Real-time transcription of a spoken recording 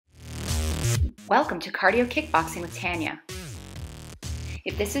Welcome to Cardio Kickboxing with Tania.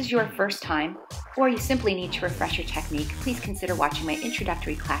 If this is your first time, or you simply need to refresh your technique, please consider watching my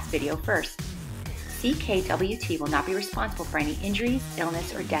introductory class video first. CKWT will not be responsible for any injuries,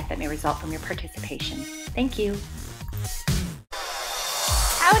 illness, or death that may result from your participation. Thank you.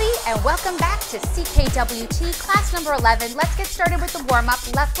 Howdy and welcome back to CKWT class number 11. Let's get started with the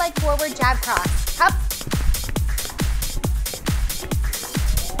warm-up. Left leg forward, jab cross. Up.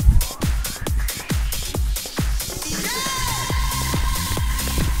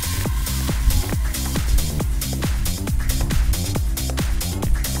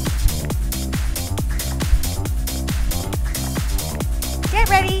 Get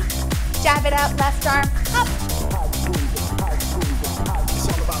ready. Jab it out, left arm. Up.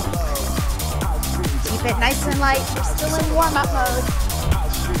 Keep it nice and light. We're still in warm-up mode.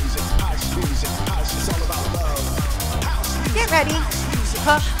 Get ready.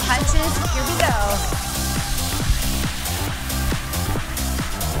 Hook, punches. Here we go.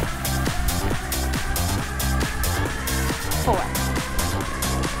 Four,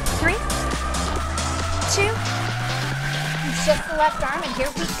 three, two. Shift the left arm, and here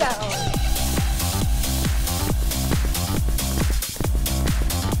we go.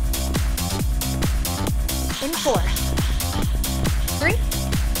 In 4, 3, 2,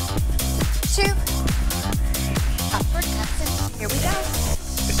 upward cuts, here we go.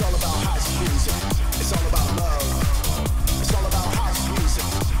 It's all about house music. It's all about love. It's all about house music.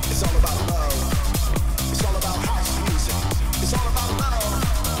 It's all about love. It's all about house music. It's all about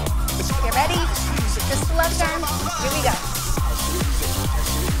love. It's all Get ready. Just the left arm. Here we go.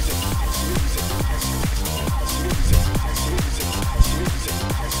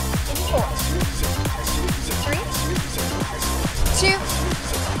 In 4, 3, 2,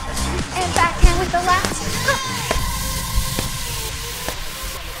 and backhand with the left.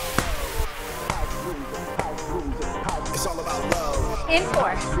 It's all about love. In 4,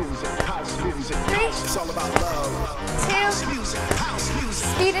 House music. 3, It's all about love. 2, House music.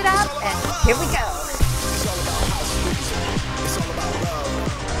 speed it up, and here we go. It's all about house music. It's all about love.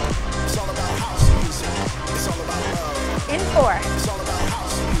 It's all about house music. It's all about love. In 4, It's all about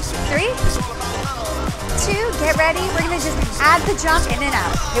house music. 3, It's all about love. 2, get ready. We're gonna just add the jump in and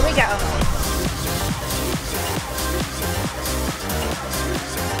out. Here we go.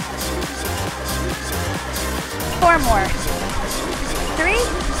 Four more. 3, 2,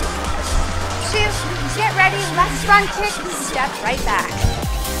 get ready. Left front kick, step right back.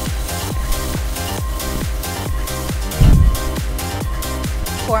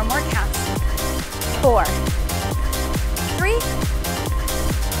 Four more counts. 4, 3,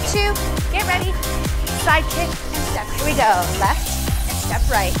 2, get ready. Side kick and step. Here we go. Left and step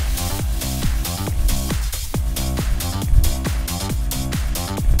right.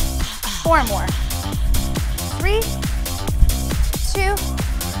 Four more. 3, 2,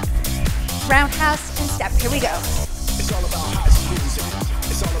 roundhouse and step. Here we go. It's all about house music.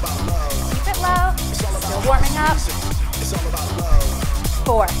 It's all about love. Keep it low. It's all about Still warming up. It's all about love.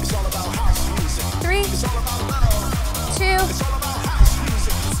 4, It's all about house music. 3, It's all about love. 2, It's all about house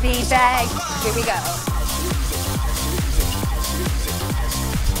music. speed bag. Here we go.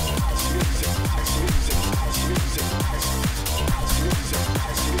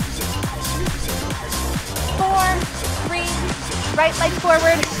 Four, 3, right leg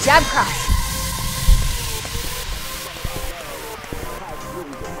forward, jab cross.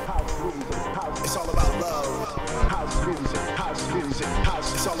 It's all about love. House music. House music.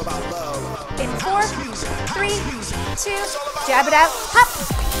 House. It's all about love. In 4, 3, 2, jab it out,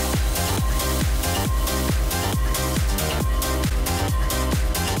 hop.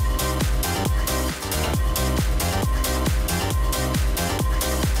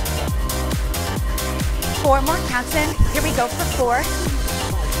 Four more counts in. Here we go for 4.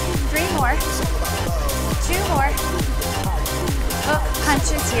 3 more. 2 more. Hook,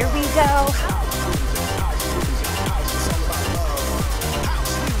 punches. Here we go.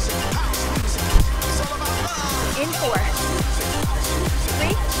 In 4, 3,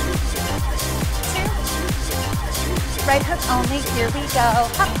 2, right hook only. Here we go.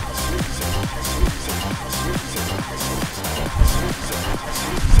 Hop.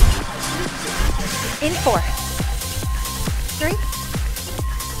 In 4, 3, 2,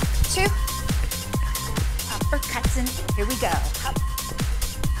 uppercuts in. Here we go. Hop.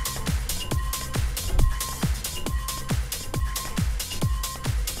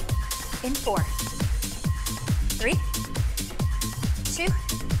 In 4, 3, 2,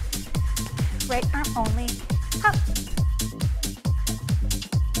 right arm only. Hop.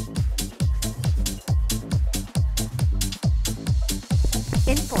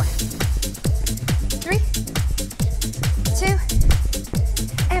 In 4,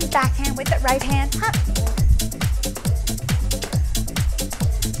 right hand up.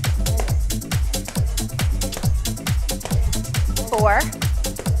 4,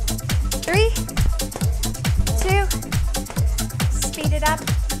 3, 2, speed it up.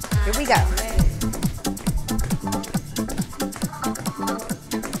 Here we go.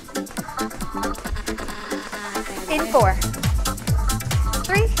 In 4,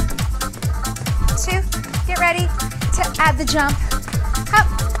 3, 2, get ready to add the jump. Up.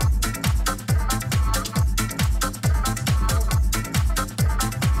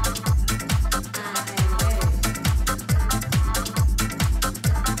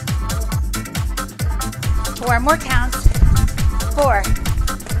 Four more counts. 4,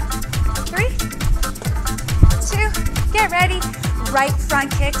 3, 2, get ready. Right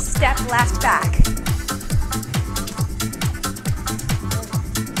front kick, step left back.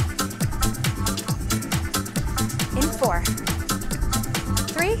 In 4,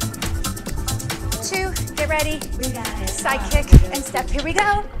 3, 2, get ready. Side kick and step, here we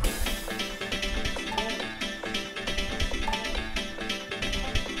go.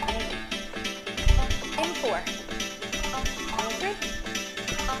 In 4, 3,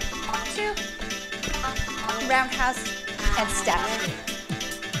 2, roundhouse and step.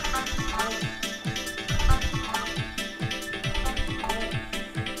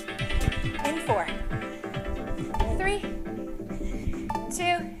 In 4, 3, 2,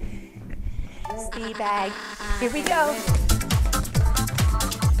 speed bag. Here we go.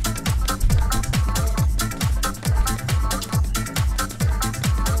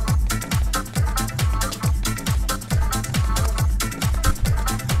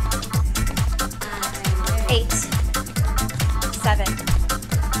 Eight, 7,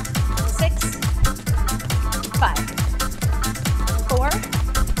 6, 5, 4,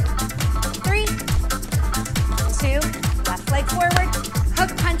 3, 2, left leg forward,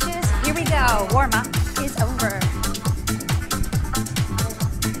 hook punches, here we go. Warm up is over.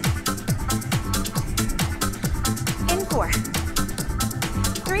 In 4,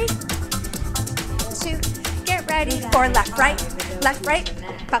 3, 2, get ready for left, right,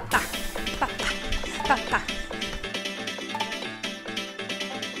 ba, ba, ba, ba, ba, ba.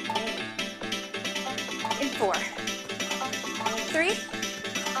 In 4, 3,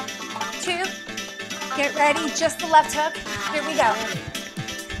 2, get ready, just the left hook, here we go.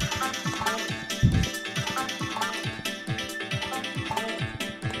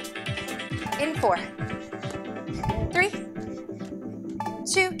 In 4, 3,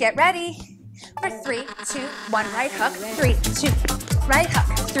 2, get ready for 3, 2, 1, right hook, 3, 2, right hook,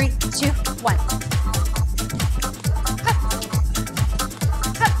 3, 2, 1.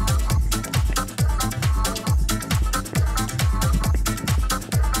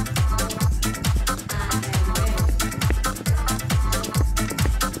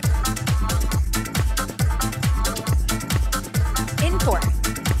 In 4,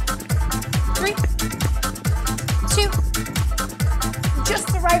 3, 2, just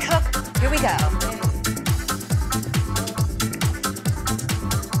the right hook, here we go.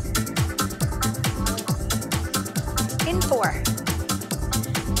 In 4,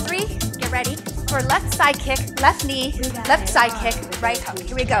 3, get ready for left side kick, left knee, left side kick, right hook.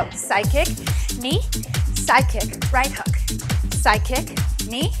 Here we go. Side kick, knee, side kick, right hook. Side kick,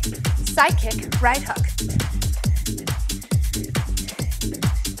 knee, side kick, right hook.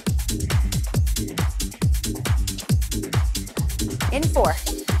 In 4,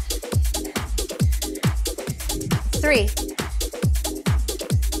 3,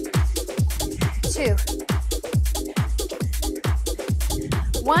 2,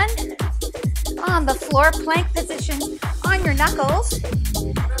 1. On the floor, plank position on your knuckles.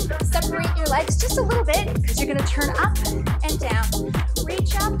 Separate your legs just a little bit because you're going to turn up and down.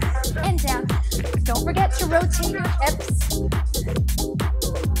 Reach up and down. Don't forget to rotate your hips.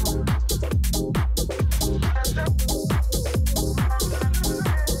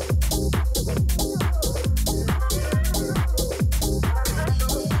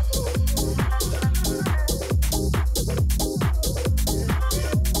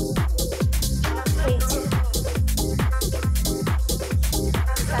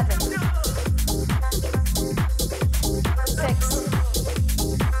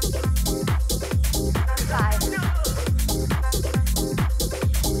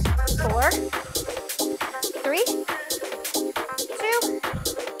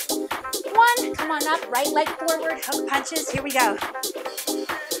 Right leg forward, hook punches, here we go.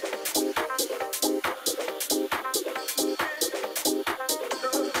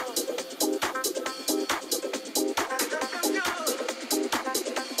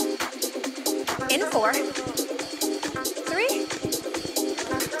 In 4, 3,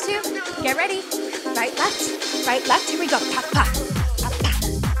 2, 2, get ready. Right, left, here we go. Pa, pa, pa, pa, pa.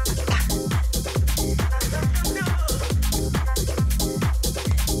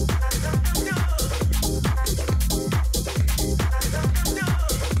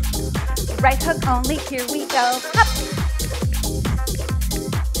 Right hook only, here we go. Up.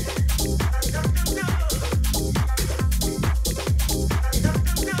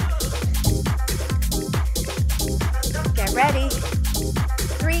 Get ready.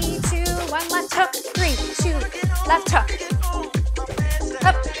 3, 2, 1, left hook. 3, 2, left hook.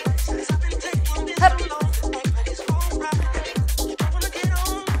 Up. Up.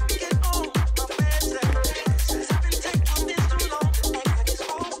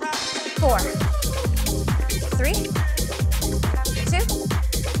 4, 3, 2,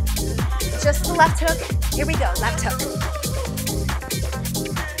 just the left hook. Here we go, left hook.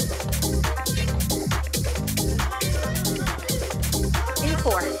 In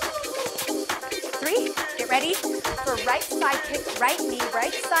 4, 3, get ready for right side kick, right knee,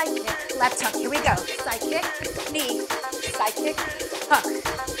 right side kick, left hook. Here we go, side kick, knee, side kick, hook.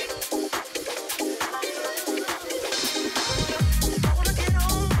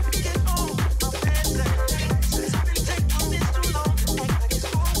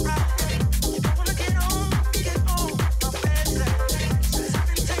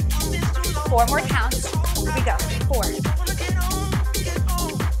 Four more counts. Here we go. 4,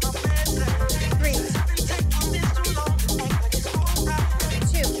 3,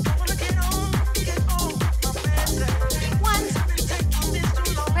 2, 1.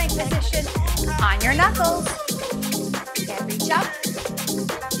 Plank position on your knuckles. And reach up.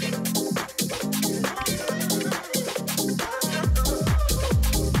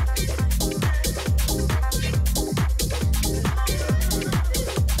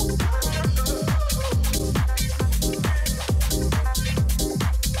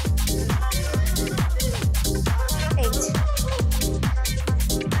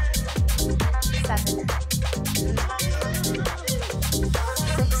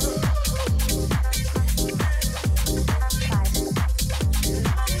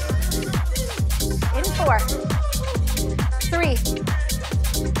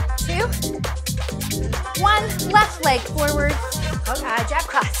 Left leg forward. Jab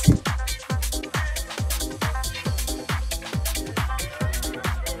cross.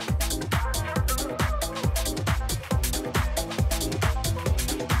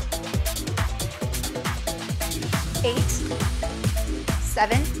 Eight,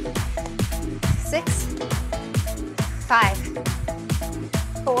 7, 6, 5,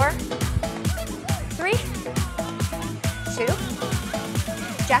 4, 3, 2,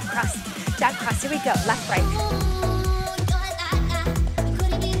 jab cross. Jab cross, here we go, left, right.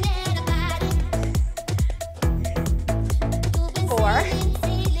 4,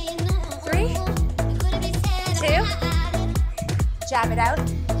 3, 2, jab it out,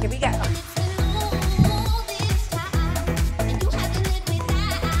 here we go.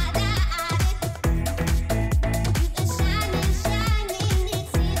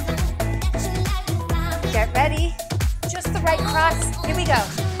 Get ready, just the right cross, here we go.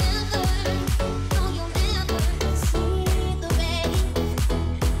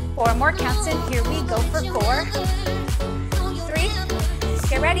 4 more counts in. Here we go for 4, 3.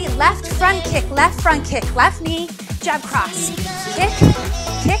 Get ready. Left front kick, left knee, jab cross. Kick,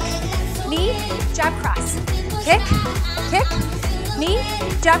 kick, knee, jab cross. Kick, kick, knee,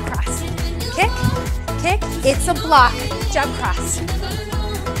 jab cross. Kick, kick. It's a block. Jab cross.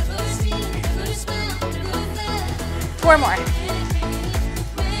 4 more.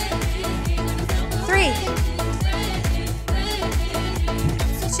 3,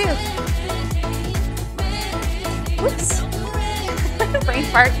 2. Whoops. Brain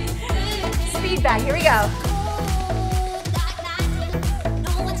fart. Speed bag. Here we go.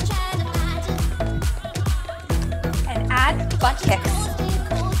 And add butt kicks.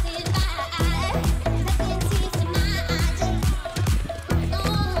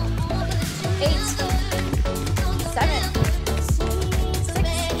 8, 7, 6,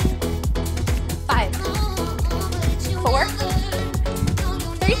 5, 4,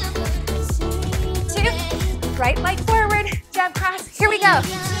 3, 2, right leg forward, jab cross, here we go.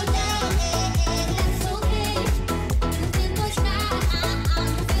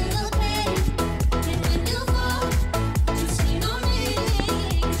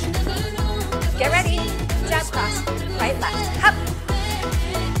 Get ready, jab cross, right, left, hop.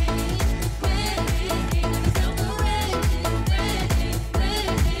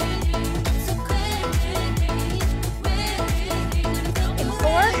 In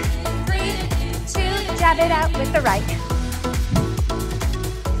 4, 3, 2, jab it out with the right.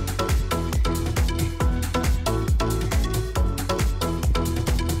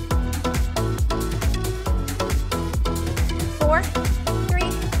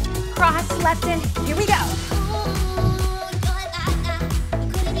 cross, left in. Here we go.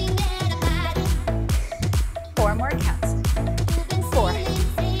 4 more counts. 4,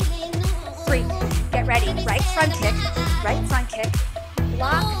 3, get ready. Right front kick,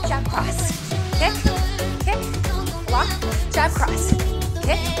 block, jab, cross. Kick, kick, block, jab, cross.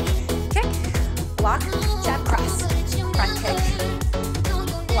 Kick, kick, block, jab, cross. Front kick,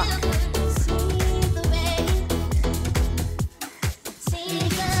 block.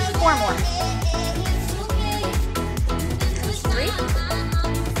 4 more. 3,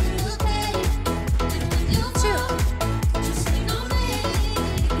 2,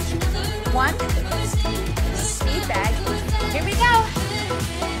 1. Speed bag. Here we go.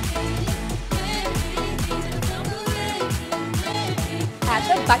 Add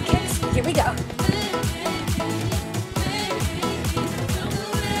the butt kicks. Here we go.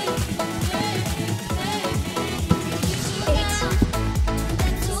 8,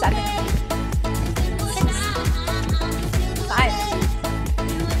 7, 6, 5,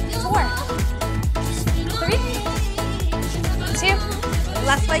 4, 3, 2.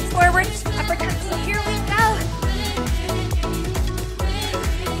 Left leg forward, uppercut. So here we go.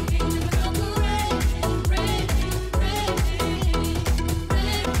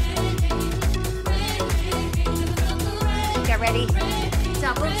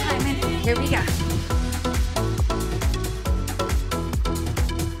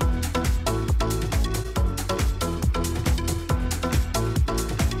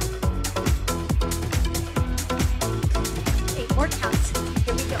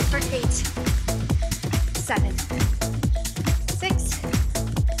 7, 6,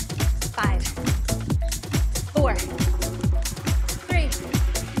 5, 4, 3,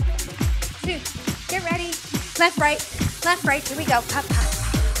 2, get ready. Left, right, here we go. Up, up,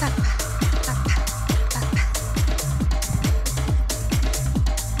 up, up, up.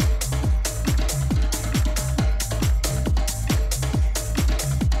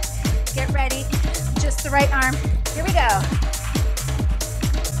 Get ready, just the right arm. Here we go.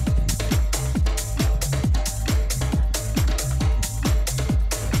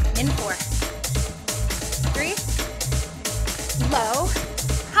 In 4, 3, low,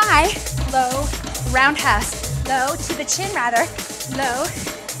 high, low, roundhouse, low to the chin rather, low,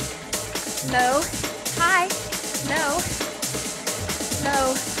 low, high, low,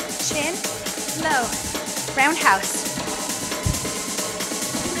 low, chin, low, roundhouse.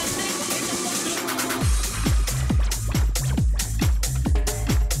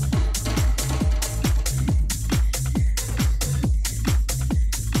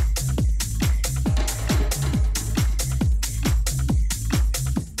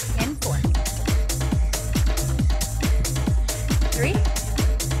 In 4, 3,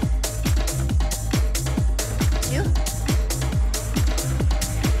 2,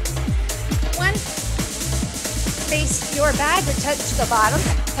 one. Face your bag or touch the bottom,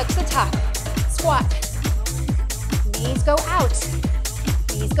 touch the top. Squat. Knees go out.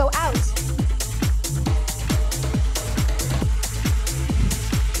 Knees go out.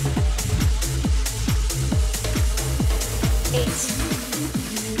 8,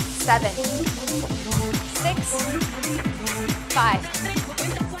 7, 6, 5,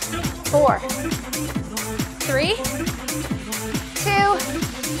 4, 3, 2,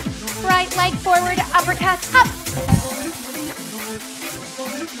 right leg forward, uppercuts up.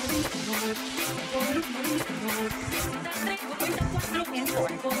 In 4,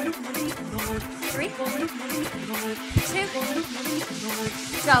 3, 2,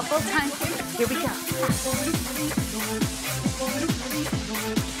 double time. Here we go.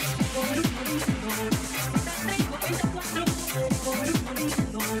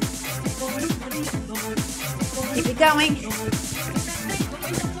 Keep it going.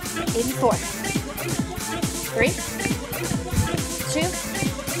 In 4, 3, 2,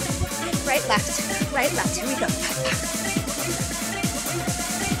 right, left, right, left. Here we go.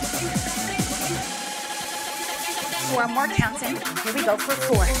 4 more counts in. Here we go for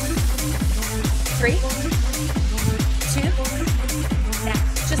 4, 3, 2, now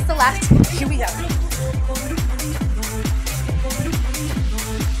just the left. Here we go.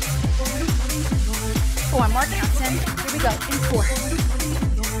 4 more counts in. Here we go. In 4,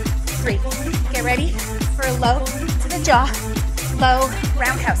 3. Get ready for a low to the jaw. Low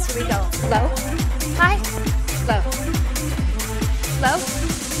roundhouse. Here we go. Low, high, low. Low,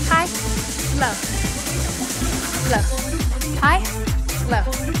 high, low. Low, high, low.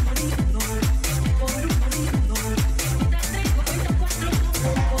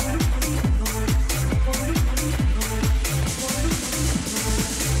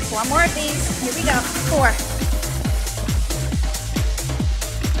 One more of these. Here we go. 4,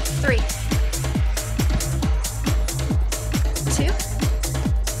 3, 2,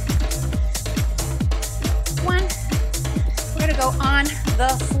 1. We're gonna go on the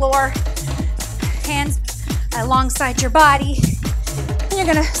floor, hands alongside your body, and you're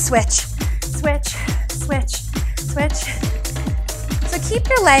gonna switch, switch, switch, switch. So keep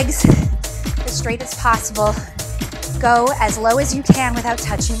your legs as straight as possible. Go as low as you can without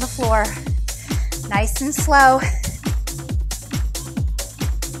touching the floor. Nice and slow.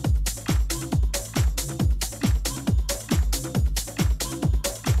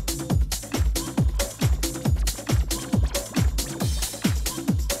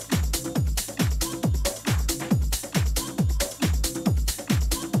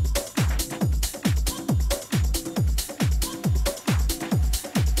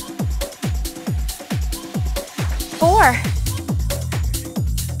 Four,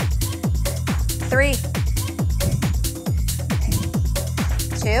 3,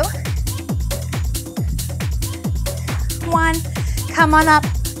 2, 1. Come on up,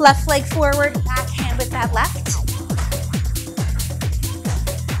 left leg forward, back hand with that left.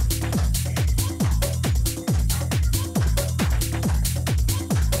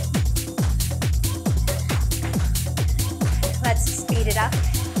 Let's speed it up.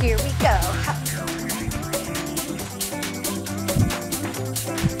 Here we go.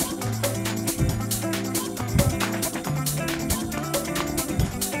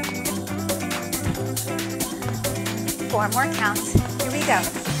 4 more counts. Here we go.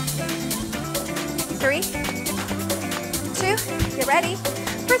 3, 2, get ready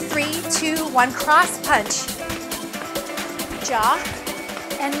for 3, 2, 1, cross punch. Jaw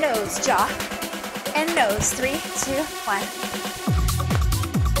and nose, jaw and nose. 3, 2, 1.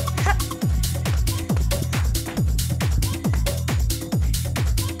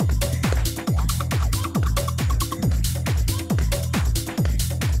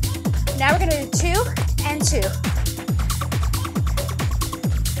 Now we're gonna do 2 and 2.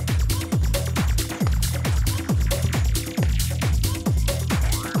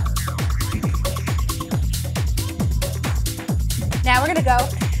 Now we're gonna go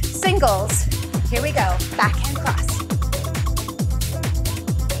singles. Here we go, backhand cross.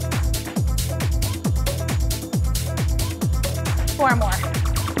 Four more.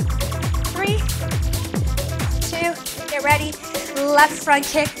 3, 2, get ready. Left front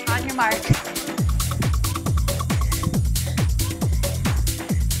kick on your mark.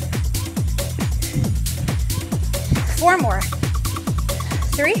 Four more.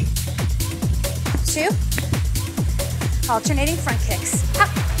 3, 2, alternating front kicks. Up.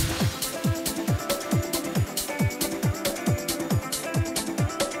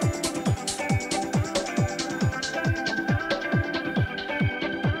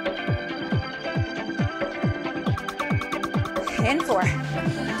 In 4,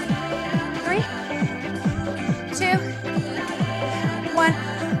 3, 2, 1.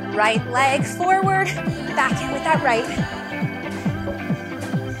 Right leg forward, back in with that right.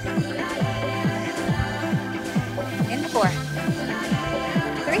 In 4,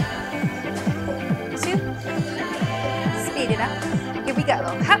 3, 2, speed it up. Here we go.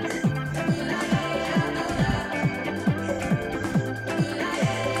 Hop.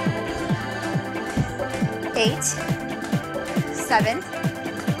 Eight, 7,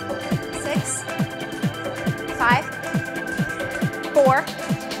 6, 5, 4,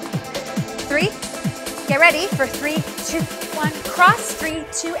 3. Get ready for 3, 2, 1. Cross, 3,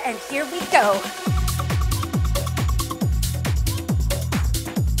 2, and here we go.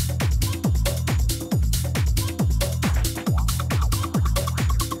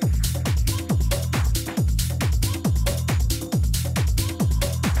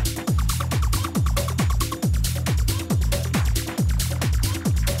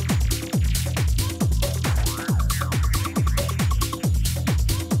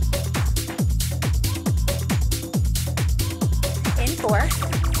 In 4,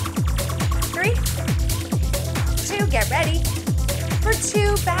 3, 2, get ready for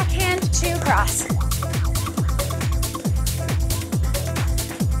 2 backhand, 2 cross.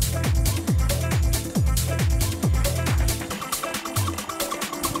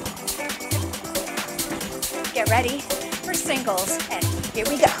 Get ready for singles, and here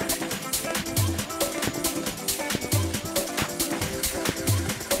we go.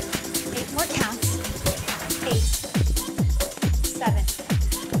 8 more counts. 8, 7,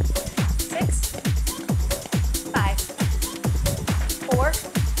 6, 5, 4,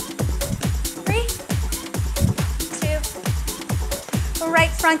 3, 2.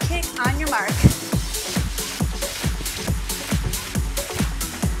 Right front kick on your mark.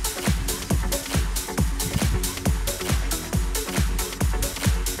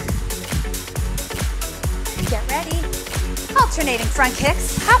 Alternating front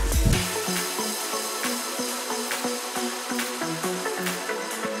kicks. Hop.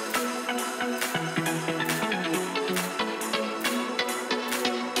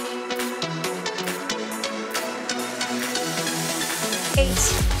 Eight,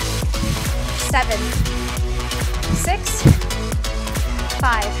 7, 6,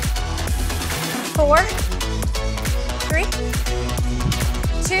 5, 4, 3,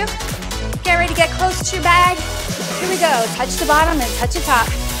 2. Get ready to get close to your bag. Here we go. Touch the bottom and touch the top.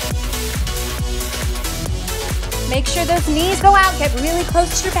 Make sure those knees go out. Get really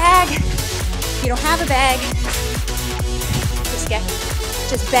close to your bag. If you don't have a bag,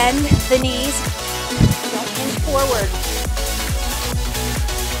 just bend the knees. Don't hinge forward.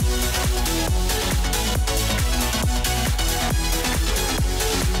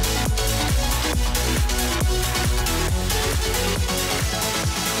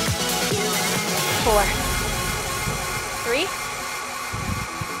 Four, 3,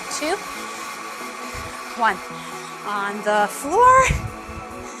 2, 1. On the floor.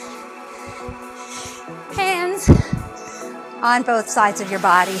 Hands on both sides of your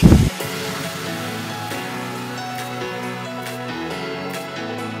body.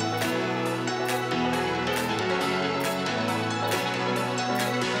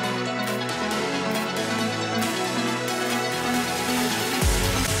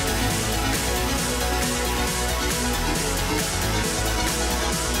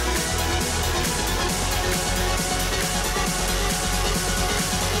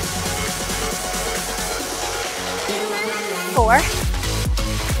 Four,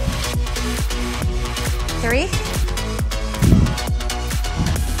 3,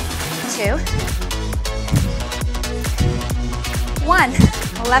 2, 1.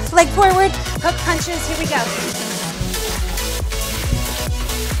 Left leg forward, hook punches, here we go.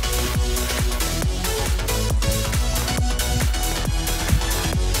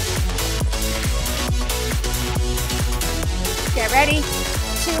 Get ready,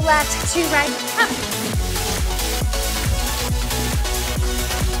 2 left, 2 right, up.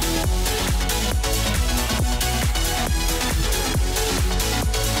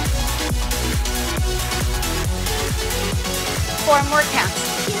 Four more counts.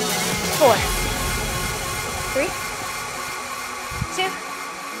 4, 3, 2.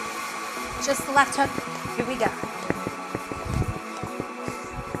 Just the left hook. Here we go.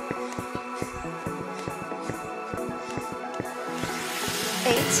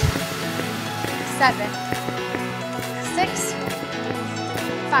 8, 7, 6,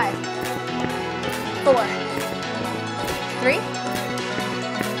 5, 4, 3,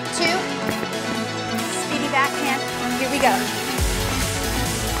 2. Speedy backhand. Here we go.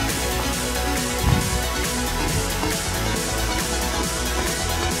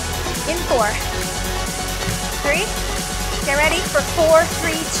 In 4, 3, get ready for 4,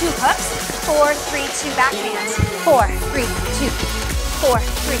 3, 2 hooks, 4, 3, 2 backhands, 4, 3, 2, 4,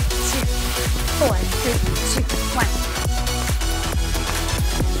 3, 2, 4, 3, 2, 1.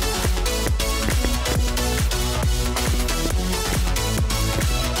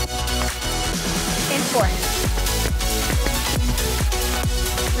 In 4,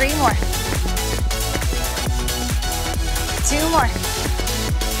 3 more, 2 more.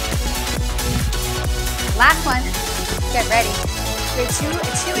 Last one. Get ready. We're 2 and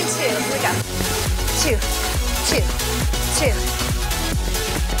 2 and 2. Here we go. 2, 2, 2.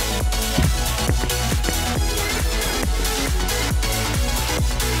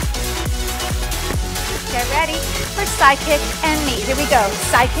 Get ready for side kick and knee. Here we go.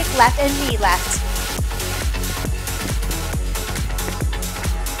 Side kick left and knee left.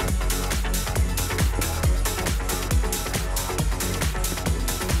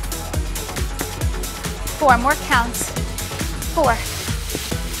 Four more counts. 4,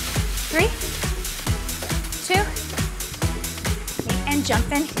 3, 2, and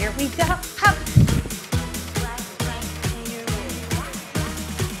jump in. Here we go. Hop.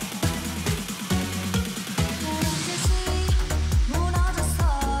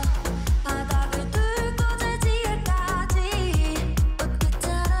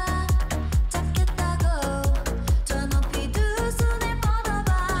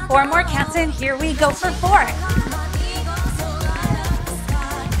 Four more counts in. Here we go for 4,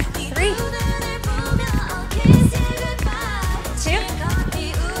 3, 2,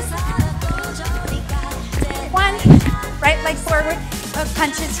 1. Right leg forward. Hook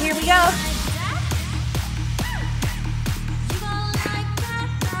punches. Here we go.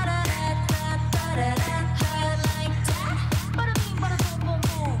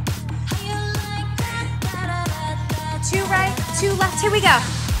 Two right, 2 left. Here we go.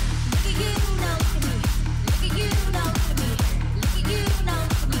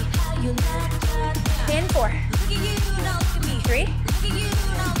 4, 3,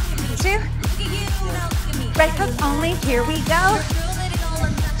 2, right hook only, here we go.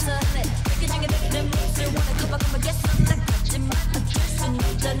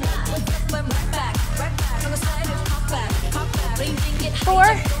 Four,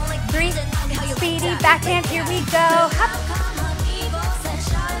 3, speedy backhand, here we go. Hop.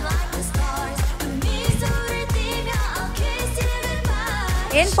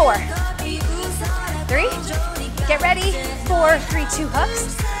 In 4, 3, get ready, 4, 3, 2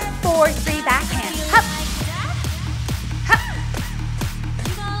 hooks, 4, 3 backhand, hop, hop,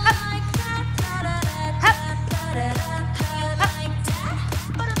 hop,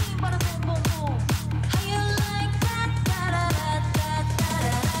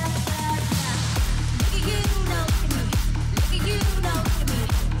 hop, hop.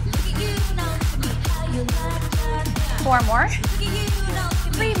 4 more.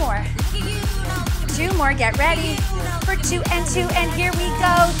 3 more, 2 more, get ready for 2 and 2, and here we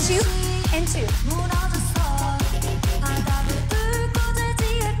go, 2 and 2.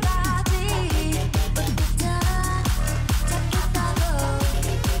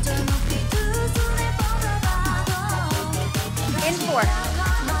 In 4,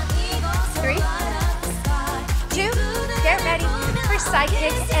 3, 2, get ready for side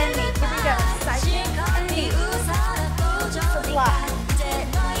kicks and knee, here we go, side kick and knee, for block.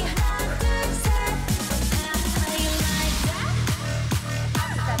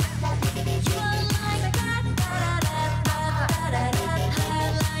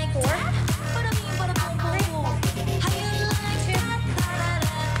 4, 3,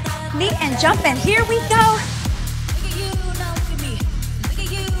 2, knee and jump, and here we go.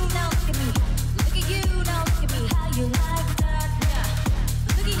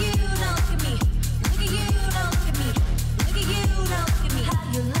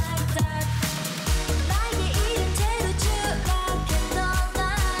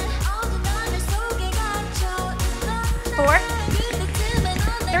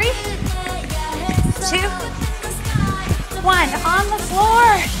 On the floor.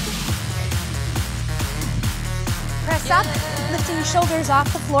 Press up, lifting your shoulders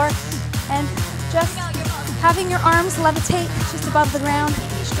off the floor, and just having your arms levitate just above the ground,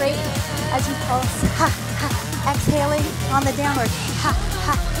 straight as you pulse. Ha, ha. Exhaling on the downward. Ha,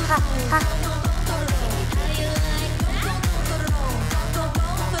 ha, ha, ha.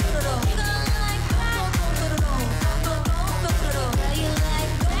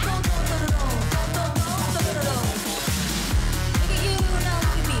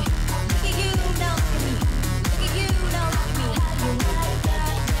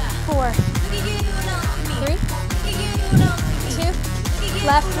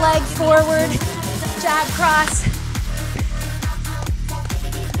 Left leg forward, jab cross.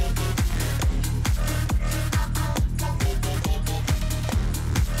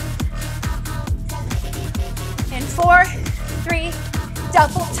 In 4, 3,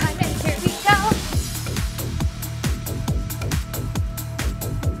 double time, and here we go.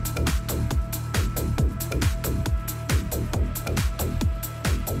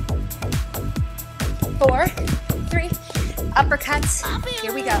 Four, 3, uppercuts.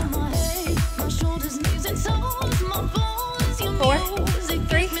 Here we go. 4,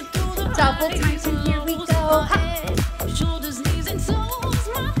 3, double times, and here we go. Ha.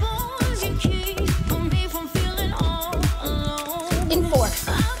 In 4,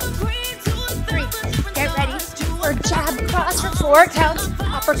 3, get ready for jab cross for 4 counts,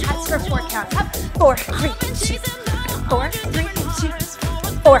 uppercuts for 4 counts. Up. 4, 3, 2, 4, 3, 2,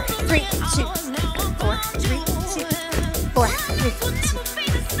 4, 3, 2, 4, 3, 2, 4, 3, 2,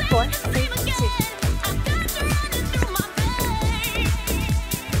 4, 3, 2.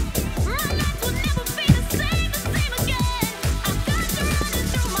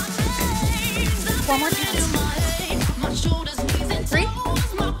 One more count. 3, 2,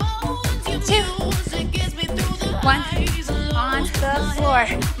 1. On the floor.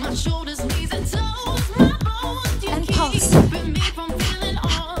 And pulse.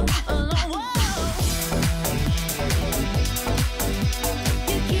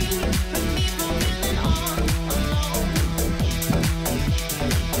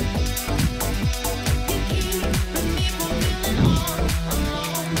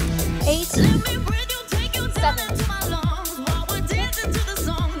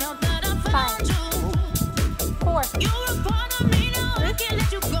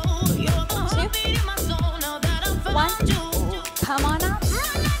 Come on up.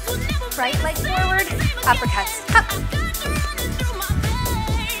 Right leg forward. Uppercuts. Up.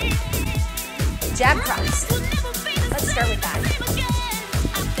 Jab cross. Let's start with that.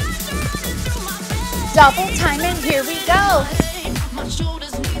 Double time and here we go. My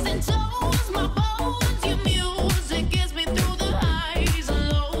shoulders, knees, and toes, my bones, your music gets me through the highs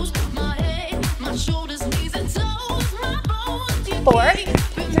and lows. My head, my shoulders, knees, and toes, my bones, your 4, 3,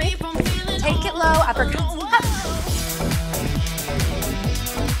 take it low, uppercut. Up.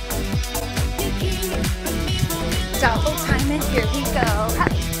 Double time and here we go. Up.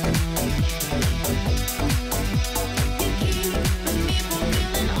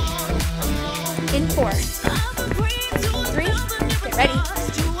 In 4, 3, get ready.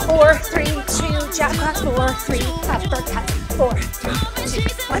 4, 3, 2, jab cross, 4, 3, uppercut. 4, 2,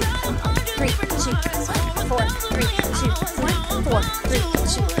 1, 3, 2, 4, 3, 2, 1, 4, 3,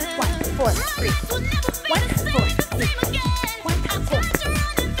 2, 1, 4, 3, 1, 4, 3, 1, 4.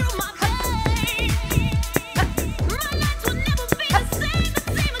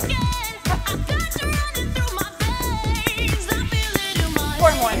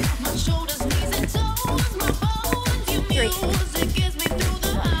 Four more. 3, 2, 1.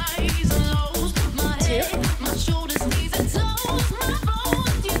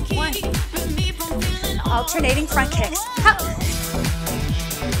 Alternating front kicks. Up.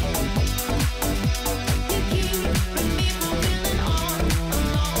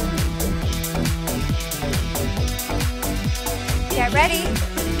 Get ready.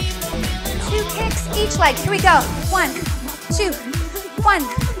 2 kicks each leg. Here we go. 1, 2, 1,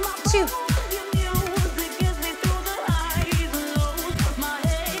 2.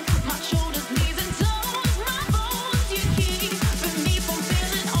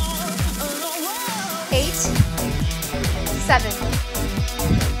 Eight, 7,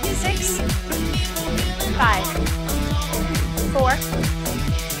 6, 5, 4,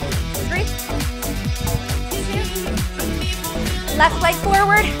 3, 2. Left leg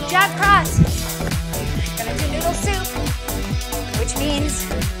forward, jab cross. Gonna do noodle soup, which means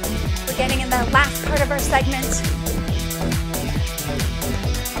we're getting in the last part of our segment.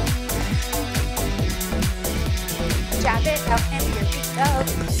 Jab it out and here we go.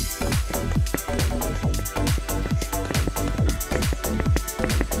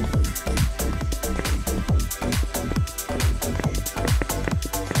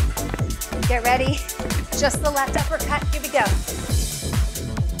 Get ready. Just the left uppercut. Here we go.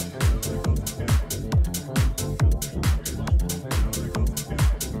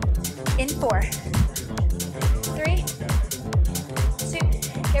 In 4, 3, 2.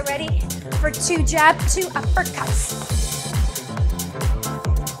 Get ready for 2 jab, 2 uppercuts.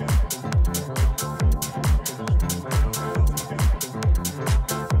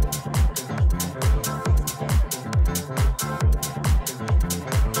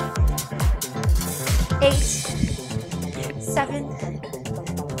 Eight, 7,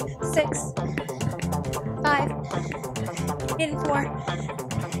 6, 5, in 4,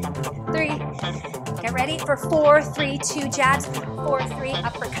 3. Get ready for 4, 3, 2 jabs, 4, 3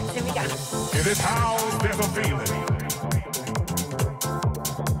 uppercuts. Here we go. In this house, there's a feeling.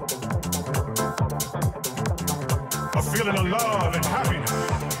 A feeling of love and happiness.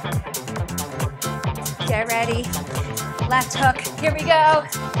 Get ready. Left hook. Here we go.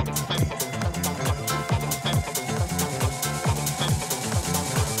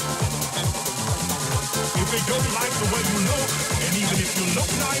 If they don't like the way you look, and even if you look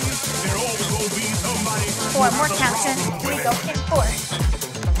nice, there always will be somebody. 4 more counts in. Here we go. In 4,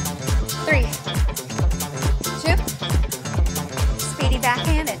 3, 2. Speedy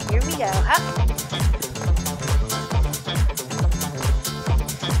backhand, and here we go. Up.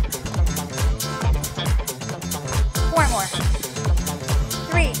 Four more.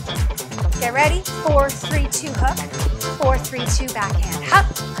 3. Get ready. 4, 3, 2 hook. 4, 3, 2 backhand. Up.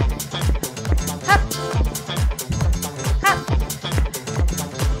 Up. Up.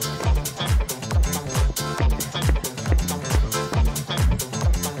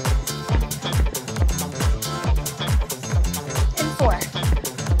 In 4,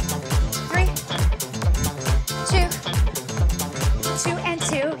 3, 2, 2 and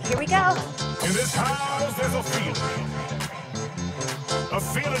 2. Here we go. In this house, there's a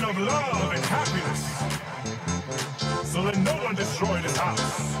feeling of love and happiness. So let no one destroy this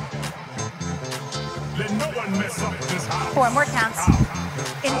house. Let no one mess up this house. 4 more counts.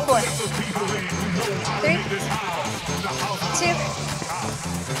 In 4, 3, 2.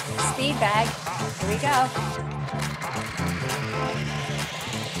 Speed bag. Here we go.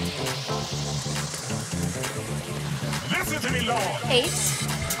 Listen to me, Lord. 8,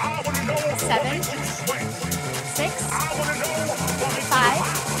 I want to know 7, what makes you sweat. 6, I want to know what makes 5, you hot.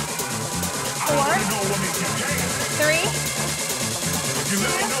 I 4, want to know what makes you dance. 3. If you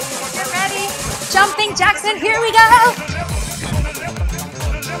let me know what Get ready. Jumping Jackson. Here we go.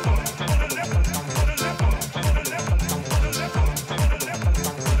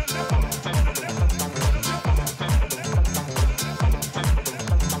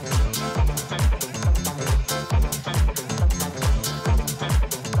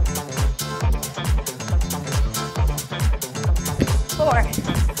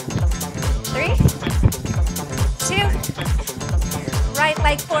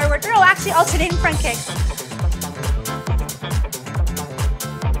 forward. Oh, actually alternating front kicks.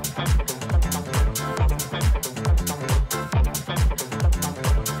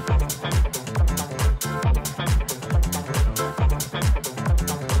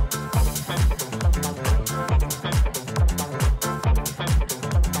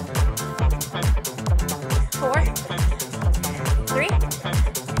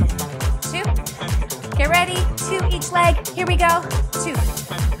 Leg. Here we go. 2,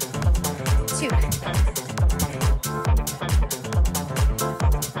 2.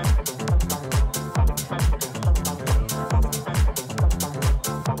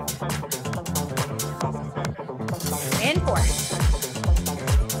 In 4,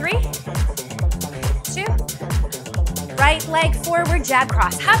 3, 2. Right leg forward, jab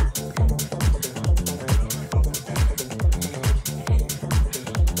cross. Hop.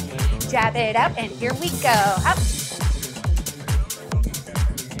 Jab it out, and here we go. Up.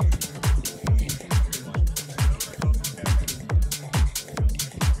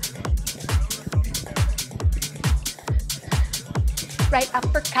 Right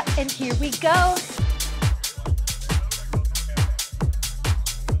uppercut, and here we go.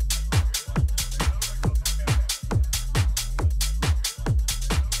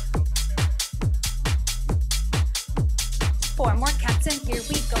 Four more counts, and here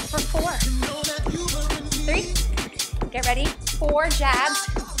we go for 4, 3. Get ready. 4 jabs,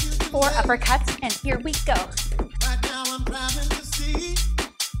 4 uppercuts, and here we go. Right now I'm driving to see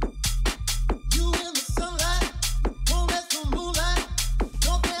you in the sunlight. Won't let the moonlight.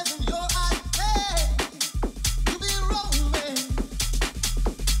 No cares in your eyes. Hey, you be rolling.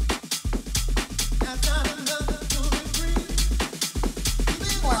 That's not enough to be free.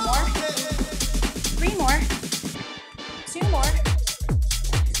 4 more. 3 more. 2 more.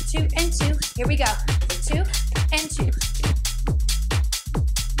 2 and 2. Here we go. 2 and 2.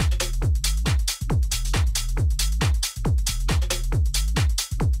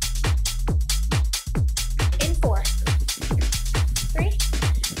 In 4, 3,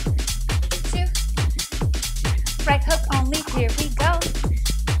 2. Right hook only. Here we go.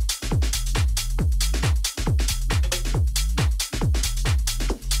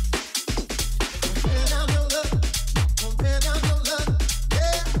 Tear down your love. Don't tear down your love.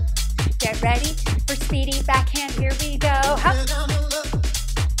 Yeah. Get ready for speedy backhand. Here we go. Hop. Tear down your love.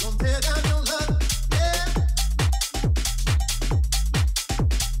 Don't tear down your love. Yeah.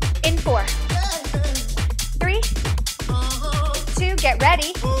 In 4, 3, 2. Get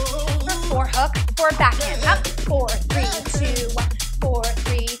ready for 4 hook for backhand. Up. 4, 3, 2, 1. 4,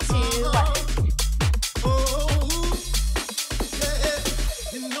 3, 2, 1.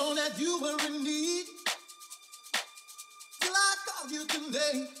 You know that you were in need till I called you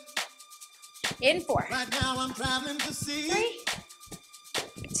today. In 4, Right now I'm traveling to see 3,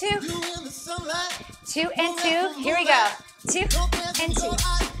 2, you in the sunlight. 2 and 2. Here we go. 2 and 2.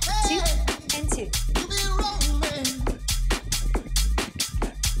 2 and 2. You be rolling.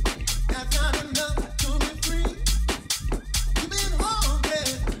 That's not enough to be free. You been haunted.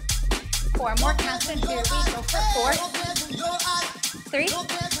 4 more counts, and here we go for 4, 3, 2.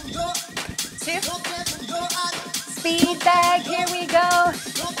 Speed bag. Here we go.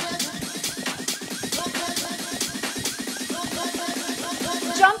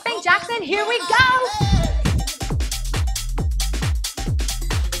 Jumping Jackson. Here we go.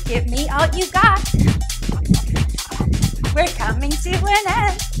 Give me all you got. We're coming to an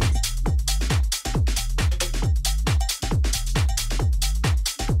end.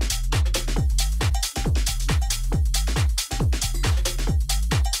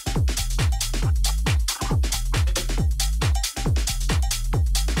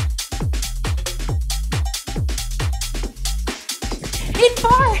 In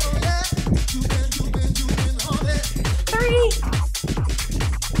 4, 3,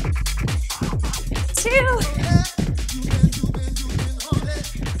 2,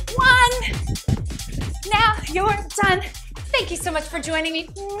 1. Now you're done. Thank you so much for joining me.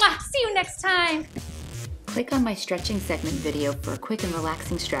 Mwah. See you next time. Click on my stretching segment video for a quick and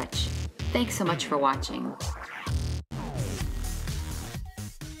relaxing stretch. Thanks so much for watching.